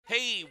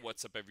Hey,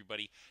 what's up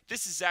everybody?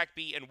 This is Zach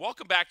B, and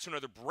welcome back to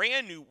another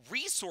brand new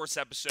resource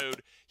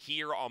episode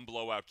here on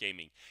Blowout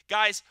Gaming.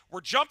 Guys,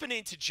 we're jumping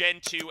into Gen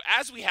 2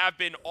 as we have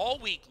been all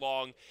week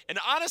long, and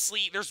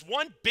honestly, there's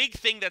one big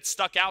thing that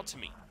stuck out to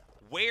me.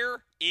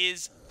 Where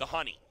is the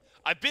honey?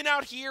 I've been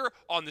out here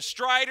on the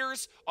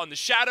Striders, on the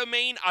Shadow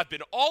Main, I've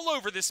been all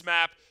over this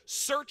map,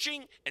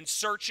 searching and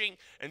searching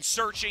and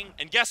searching,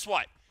 and guess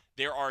what?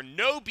 There are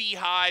no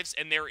beehives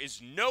and there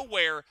is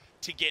nowhere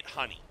to get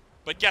honey.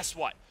 But guess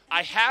what?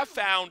 I have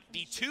found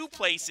the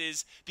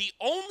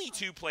only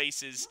two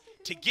places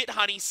to get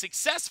honey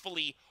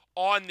successfully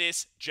on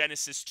this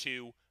Genesis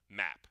 2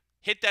 map.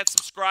 Hit that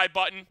subscribe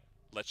button.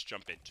 Let's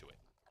jump into it.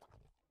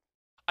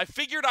 I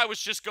figured I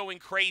was just going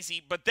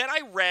crazy, but then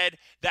I read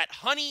that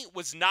honey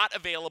was not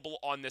available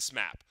on this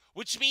map,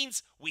 which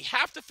means we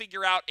have to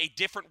figure out a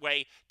different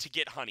way to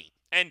get honey.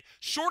 And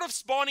short of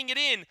spawning it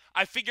in,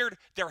 I figured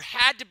there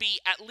had to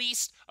be at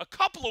least a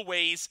couple of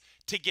ways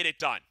to get it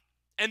done.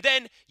 And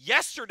then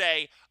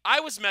yesterday, I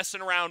was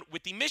messing around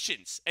with the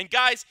missions. And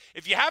guys,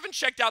 if you haven't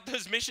checked out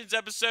those missions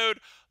episode,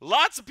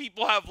 lots of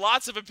people have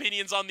lots of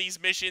opinions on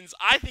these missions.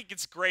 I think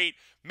it's great.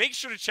 Make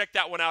sure to check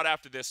that one out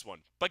after this one.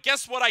 But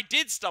guess what I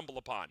did stumble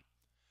upon?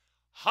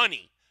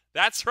 Honey.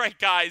 That's right,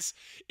 guys.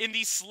 In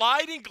the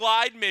slide and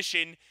glide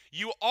mission,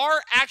 you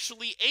are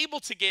actually able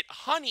to get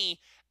honey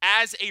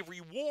as a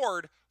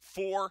reward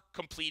for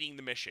completing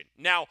the mission.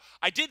 Now,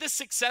 I did this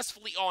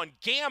successfully on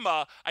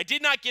Gamma. I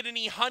did not get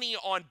any honey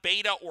on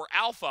Beta or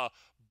Alpha,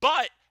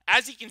 but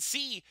as you can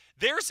see,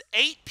 there's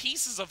 8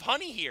 pieces of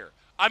honey here.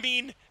 I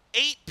mean,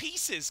 8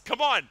 pieces.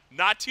 Come on,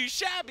 not too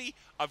shabby.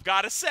 I've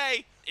got to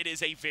say, it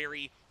is a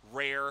very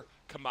rare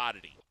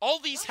commodity. All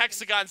these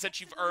hexagons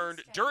that you've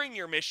earned during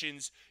your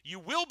missions, you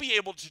will be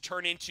able to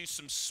turn into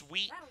some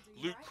sweet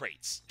loot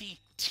crates. The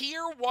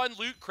tier 1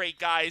 loot crate,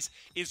 guys,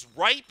 is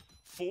ripe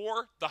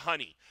for the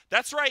honey.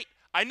 That's right.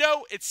 I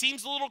know it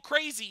seems a little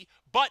crazy,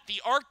 but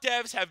the ARC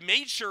devs have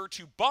made sure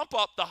to bump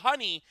up the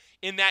honey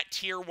in that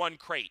tier 1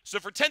 crate. So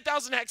for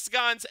 10,000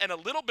 hexagons and a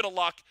little bit of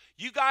luck,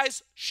 you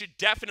guys should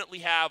definitely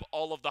have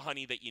all of the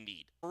honey that you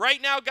need.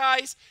 Right now,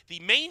 guys, the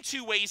main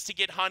 2 ways to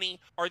get honey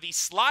are the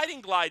slide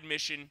and glide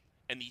mission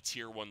and the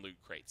tier 1 loot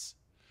crates.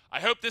 I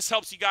hope this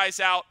helps you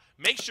guys out.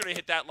 Make sure to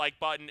hit that like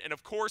button, and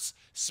of course,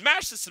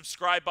 smash the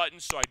subscribe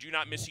button so I do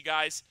not miss you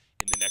guys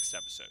in the next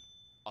episode.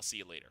 I'll see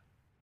you later.